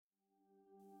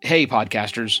Hey,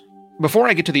 podcasters. Before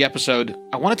I get to the episode,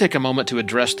 I want to take a moment to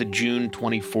address the June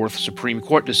 24th Supreme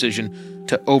Court decision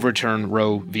to overturn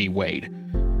Roe v. Wade.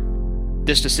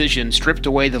 This decision stripped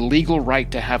away the legal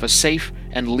right to have a safe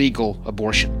and legal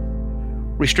abortion.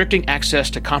 Restricting access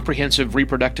to comprehensive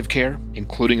reproductive care,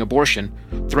 including abortion,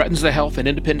 threatens the health and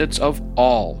independence of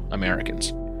all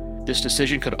Americans. This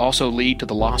decision could also lead to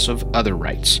the loss of other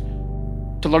rights.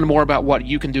 To learn more about what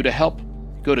you can do to help,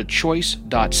 go to choice.crd.co.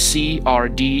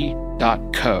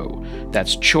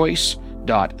 That's choice.crd.co.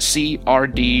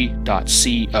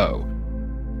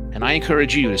 And I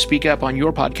encourage you to speak up on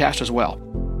your podcast as well.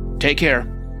 Take care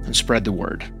and spread the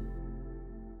word.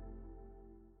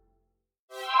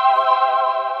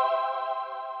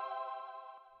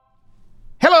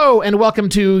 Hello, and welcome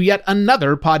to yet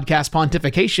another Podcast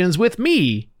Pontifications with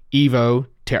me, Evo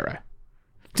Terra.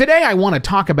 Today, I want to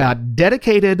talk about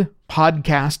dedicated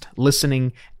podcast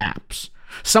listening apps,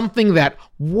 something that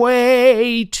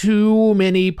way too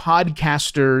many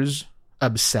podcasters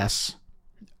obsess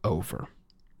over.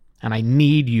 And I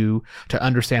need you to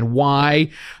understand why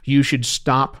you should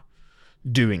stop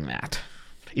doing that.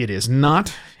 It is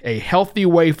not a healthy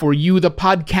way for you, the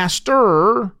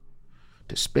podcaster,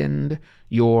 to spend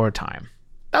your time.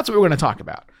 That's what we're going to talk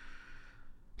about.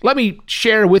 Let me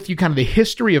share with you kind of the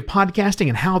history of podcasting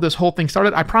and how this whole thing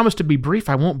started. I promise to be brief.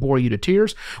 I won't bore you to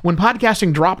tears. When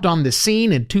podcasting dropped on the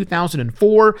scene in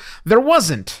 2004, there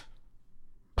wasn't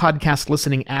podcast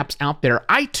listening apps out there.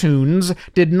 iTunes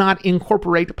did not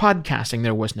incorporate podcasting.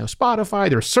 There was no Spotify.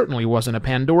 There certainly wasn't a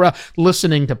Pandora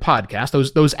listening to podcasts.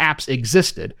 Those apps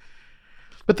existed.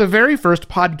 But the very first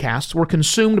podcasts were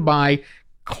consumed by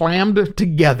clammed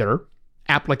together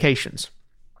applications.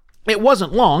 It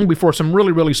wasn't long before some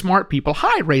really, really smart people,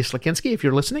 hi, Ray Slakinski, if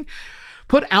you're listening,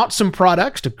 put out some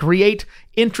products to create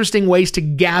interesting ways to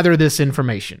gather this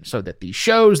information so that these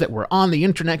shows that were on the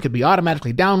internet could be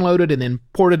automatically downloaded and then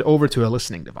ported over to a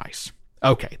listening device.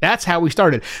 Okay, that's how we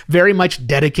started. Very much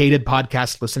dedicated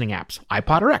podcast listening apps.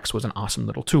 iPodRx was an awesome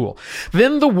little tool.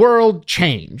 Then the world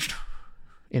changed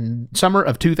in summer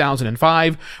of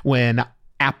 2005 when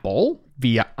Apple,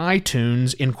 via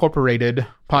iTunes, incorporated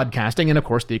podcasting, and of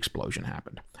course the explosion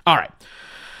happened. All right.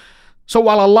 So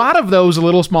while a lot of those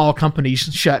little small companies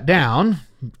shut down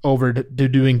over to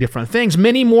doing different things,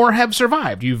 many more have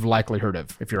survived. You've likely heard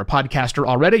of, if you're a podcaster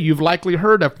already, you've likely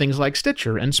heard of things like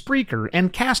Stitcher and Spreaker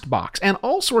and CastBox and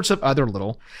all sorts of other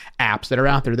little apps that are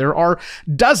out there. There are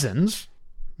dozens,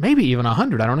 maybe even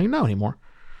 100, I don't even know anymore,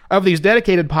 of these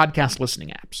dedicated podcast listening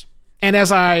apps. And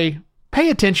as I pay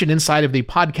attention inside of the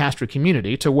podcaster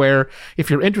community to where, if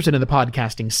you're interested in the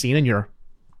podcasting scene and you're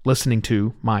listening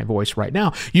to my voice right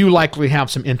now, you likely have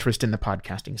some interest in the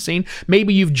podcasting scene.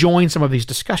 Maybe you've joined some of these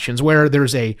discussions where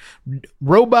there's a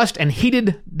robust and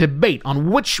heated debate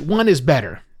on which one is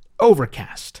better.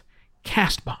 Overcast,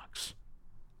 CastBox,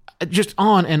 just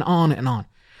on and on and on.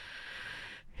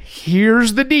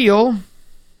 Here's the deal.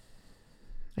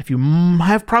 If you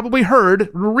have probably heard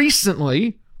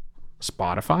recently,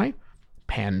 Spotify,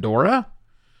 Pandora,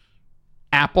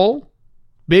 Apple,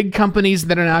 big companies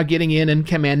that are now getting in and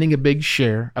commanding a big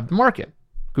share of the market.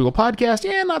 Google Podcast,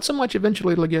 not so much.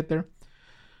 Eventually it'll get there.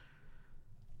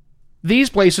 These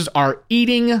places are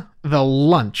eating the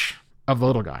lunch of the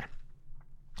little guy.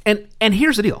 And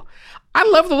here's the deal. I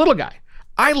love the little guy.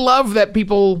 I love that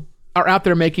people are out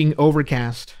there making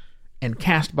Overcast and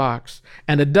CastBox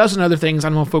and a dozen other things.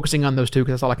 I'm focusing on those two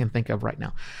because that's all I can think of right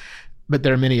now. But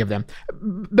there are many of them.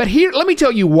 But here, let me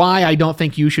tell you why I don't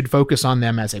think you should focus on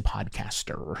them as a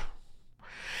podcaster.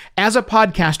 As a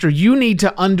podcaster, you need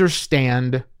to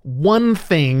understand one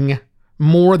thing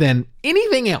more than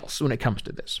anything else when it comes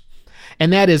to this.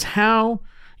 And that is how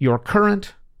your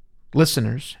current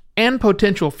listeners and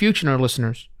potential future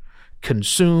listeners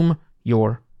consume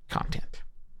your content.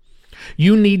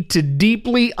 You need to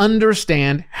deeply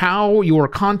understand how your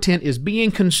content is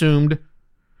being consumed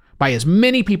by as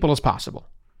many people as possible.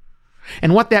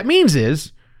 And what that means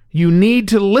is you need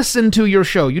to listen to your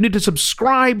show. You need to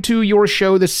subscribe to your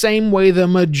show the same way the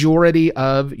majority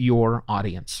of your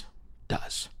audience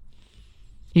does.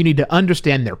 You need to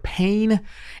understand their pain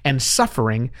and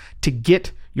suffering to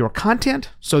get your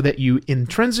content so that you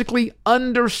intrinsically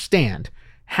understand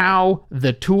how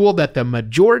the tool that the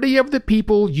majority of the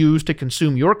people use to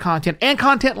consume your content and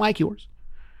content like yours,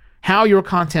 how your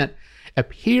content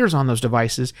appears on those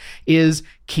devices is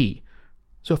key.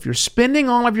 So if you're spending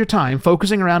all of your time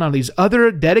focusing around on these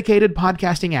other dedicated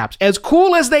podcasting apps, as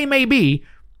cool as they may be,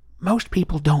 most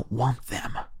people don't want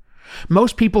them.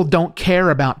 Most people don't care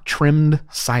about trimmed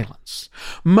silence.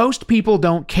 Most people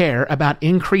don't care about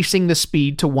increasing the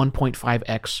speed to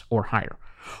 1.5x or higher.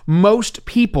 Most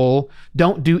people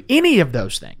don't do any of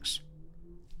those things.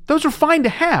 Those are fine to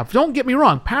have. Don't get me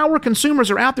wrong. Power consumers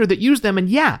are out there that use them, and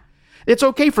yeah, it's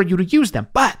okay for you to use them.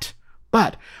 But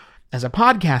as a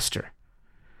podcaster,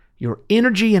 your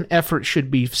energy and effort should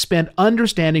be spent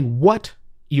understanding what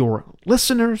your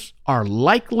listeners are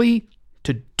likely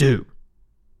to do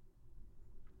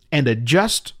and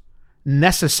adjust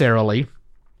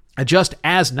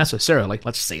as necessarily,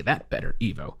 let's say that better,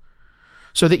 Evo,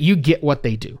 so that you get what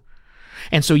they do.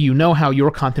 And so you know how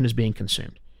your content is being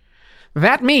consumed.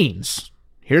 That means,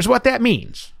 here's what that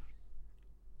means.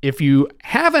 If you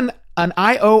have an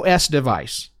iOS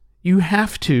device, you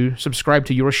have to subscribe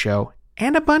to your show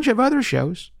and a bunch of other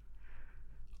shows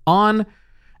on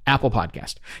Apple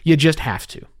Podcast. You just have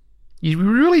to. You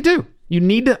really do. You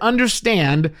need to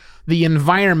understand the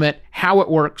environment, how it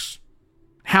works,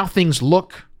 how things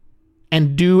look,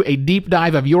 and do a deep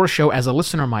dive of your show as a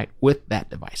listener might with that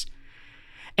device.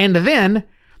 And then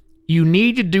you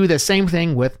need to do the same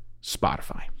thing with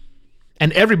Spotify.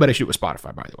 And everybody should do it with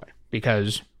Spotify, by the way,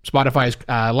 because Spotify's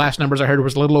last numbers I heard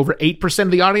was a little over 8%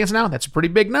 of the audience now. That's a pretty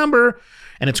big number,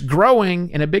 and it's growing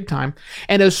in a big time.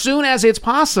 And as soon as it's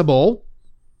possible,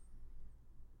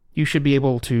 you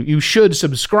should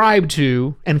subscribe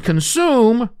to and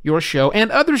consume your show and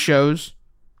other shows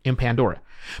in Pandora.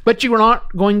 But you are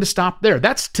not going to stop there.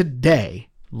 That's today,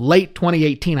 late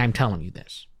 2018, I'm telling you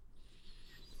this.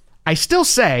 I still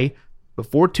say,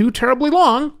 before too terribly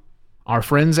long, our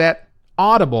friends at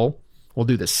Audible will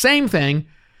do the same thing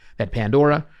that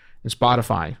Pandora and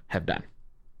Spotify have done.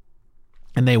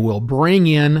 And they will bring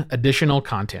in additional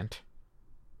content.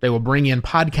 They will bring in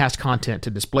podcast content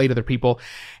to display to other people.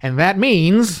 And that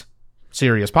means,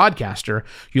 serious podcaster,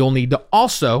 you'll need to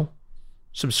also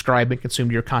subscribe and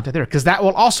consume your content there, because that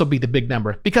will also be the big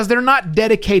number, because they're not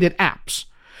dedicated apps.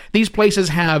 These places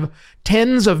have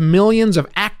tens of millions of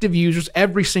active users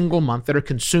every single month that are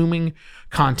consuming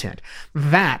content.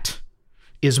 That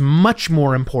is much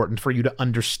more important for you to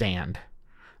understand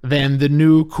than the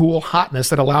new cool hotness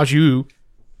that allows you,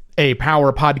 a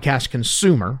power podcast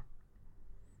consumer,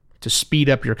 to speed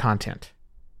up your content,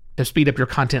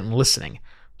 and listening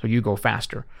so you go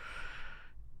faster.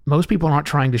 Most people aren't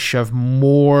trying to shove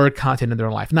more content in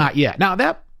their life. Not yet. Now,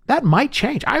 that might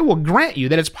change. I will grant you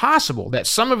that it's possible that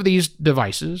some of these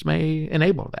devices may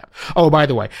enable that. Oh, by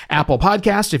the way, Apple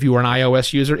Podcasts, if you are an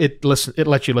iOS user, it lets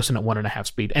you listen at 1.5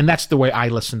 speed. And that's the way I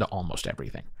listen to almost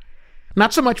everything.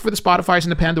 Not so much for the Spotifys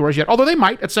and the Pandoras yet, although they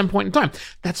might at some point in time.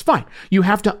 That's fine. You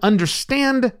have to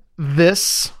understand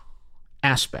this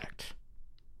aspect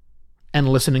and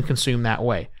listen and consume that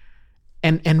way.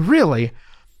 And really,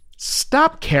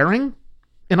 stop caring,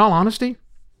 in all honesty.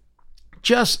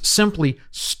 Just simply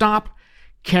stop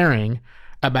caring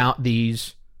about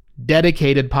these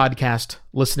dedicated podcast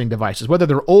listening devices, whether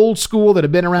they're old school that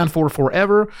have been around for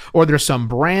forever, or there's some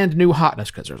brand new hotness,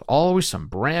 because there's always some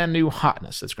brand new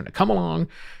hotness that's going to come along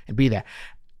and be that.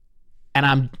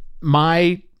 And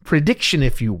my prediction,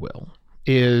 if you will,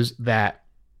 is that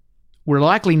we're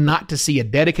likely not to see a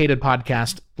dedicated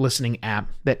podcast listening app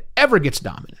that ever gets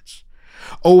dominance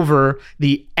over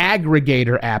the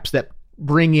aggregator apps that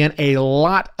bring in a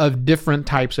lot of different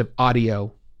types of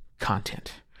audio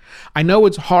content. I know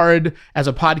it's hard as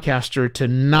a podcaster to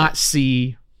not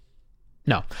see.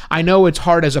 No, I know it's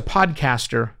hard as a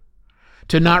podcaster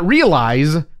to not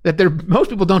realize that most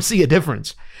people don't see a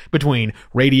difference between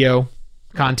radio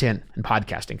content and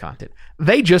podcasting content.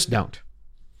 They just don't.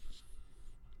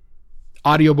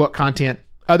 Audiobook content,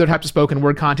 other types of spoken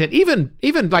word content,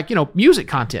 even like, music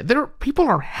content. People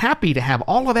are happy to have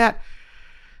all of that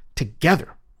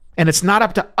together. And it's not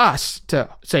up to us to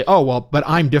say, oh, well, but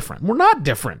I'm different. We're not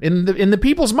different. In the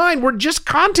people's mind, we're just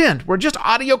content. We're just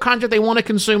audio content they want to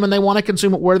consume, and they want to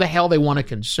consume it where the hell they want to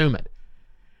consume it.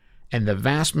 And the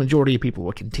vast majority of people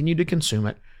will continue to consume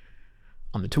it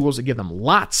on the tools that give them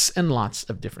lots and lots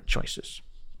of different choices.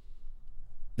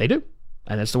 They do.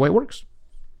 And that's the way it works.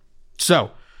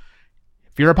 So,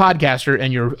 if you're a podcaster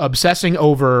and you're obsessing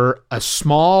over a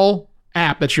small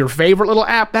app that's your favorite little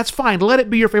app, that's fine. Let it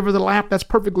be your favorite little app. That's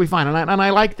perfectly fine. And I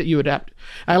like that you adapt.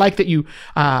 I like that you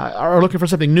are looking for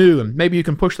something new, and maybe you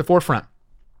can push the forefront.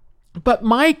 But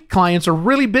my clients are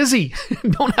really busy,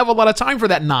 don't have a lot of time for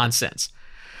that nonsense.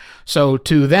 So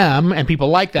to them and people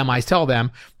like them, I tell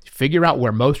them, figure out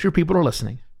where most of your people are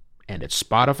listening. And it's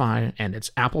Spotify, and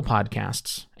it's Apple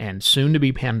Podcasts, and soon to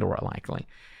be Pandora likely.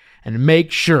 And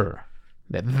make sure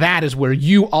that is where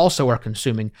you also are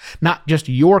consuming not just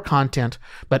your content,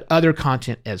 but other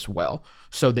content as well,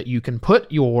 so that you can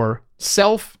put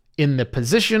yourself in the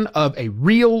position of a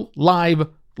real live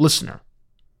listener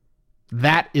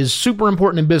That is super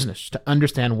important in business to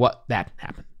understand what that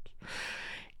happened.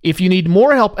 If you need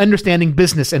more help understanding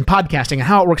business and podcasting and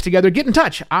how it works together, get in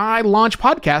touch. I launch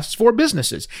podcasts for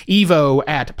businesses. Evo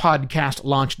at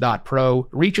podcastlaunch.pro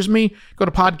reaches me. Go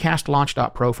to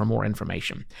podcastlaunch.pro for more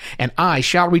information. And I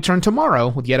shall return tomorrow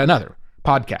with yet another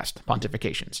Podcast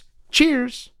Pontifications.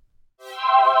 Cheers!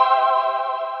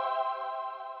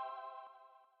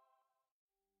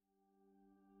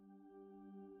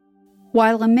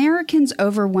 While Americans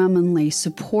overwhelmingly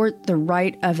support the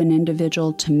right of an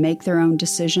individual to make their own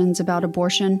decisions about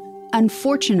abortion,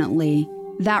 unfortunately,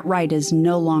 that right is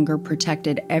no longer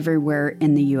protected everywhere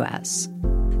in the U.S.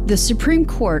 The Supreme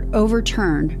Court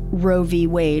overturned Roe v.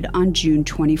 Wade on June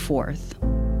 24th.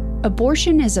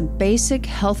 Abortion is a basic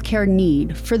healthcare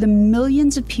need for the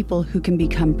millions of people who can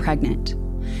become pregnant.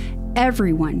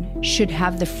 Everyone should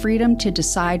have the freedom to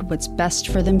decide what's best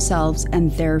for themselves and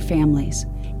their families,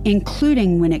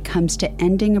 including when it comes to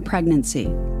ending a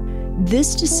pregnancy.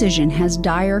 This decision has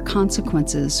dire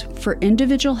consequences for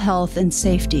individual health and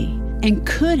safety and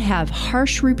could have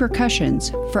harsh repercussions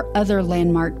for other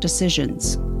landmark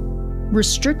decisions.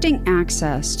 Restricting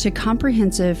access to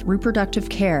comprehensive reproductive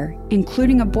care,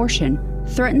 including abortion,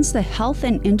 threatens the health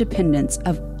and independence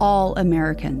of all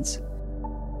Americans.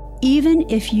 Even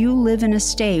if you live in a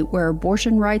state where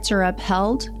abortion rights are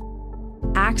upheld,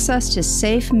 access to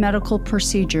safe medical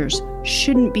procedures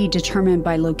shouldn't be determined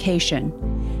by location,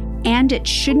 and it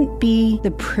shouldn't be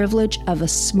the privilege of a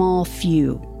small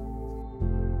few.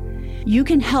 You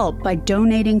can help by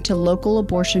donating to local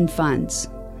abortion funds.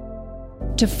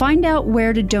 To find out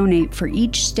where to donate for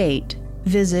each state,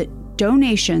 visit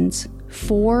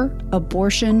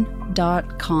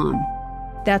donationsforabortion.com.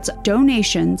 That's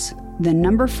donations, the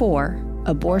number 4,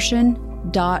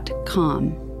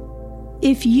 abortion.com.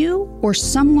 If you or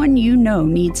someone you know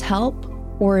needs help,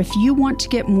 or if you want to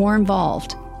get more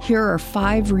involved, here are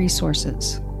 5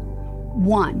 resources.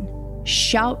 1.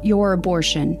 Shout Your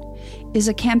Abortion is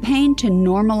a campaign to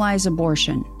normalize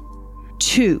abortion.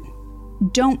 2.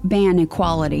 Don't Ban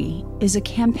Equality is a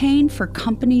campaign for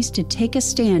companies to take a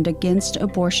stand against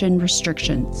abortion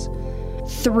restrictions.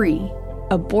 3.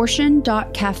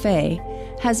 Abortion.cafe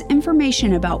has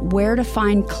information about where to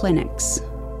find clinics.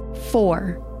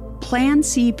 4.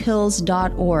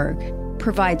 PlanCpills.org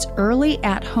provides early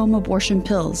at-home abortion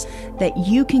pills that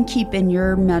you can keep in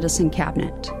your medicine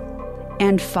cabinet.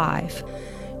 And 5.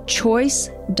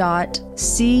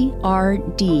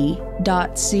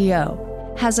 Choice.crd.co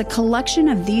has a collection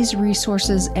of these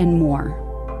resources and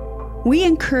more. We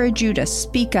encourage you to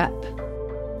speak up,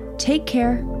 take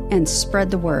care, and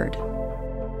spread the word.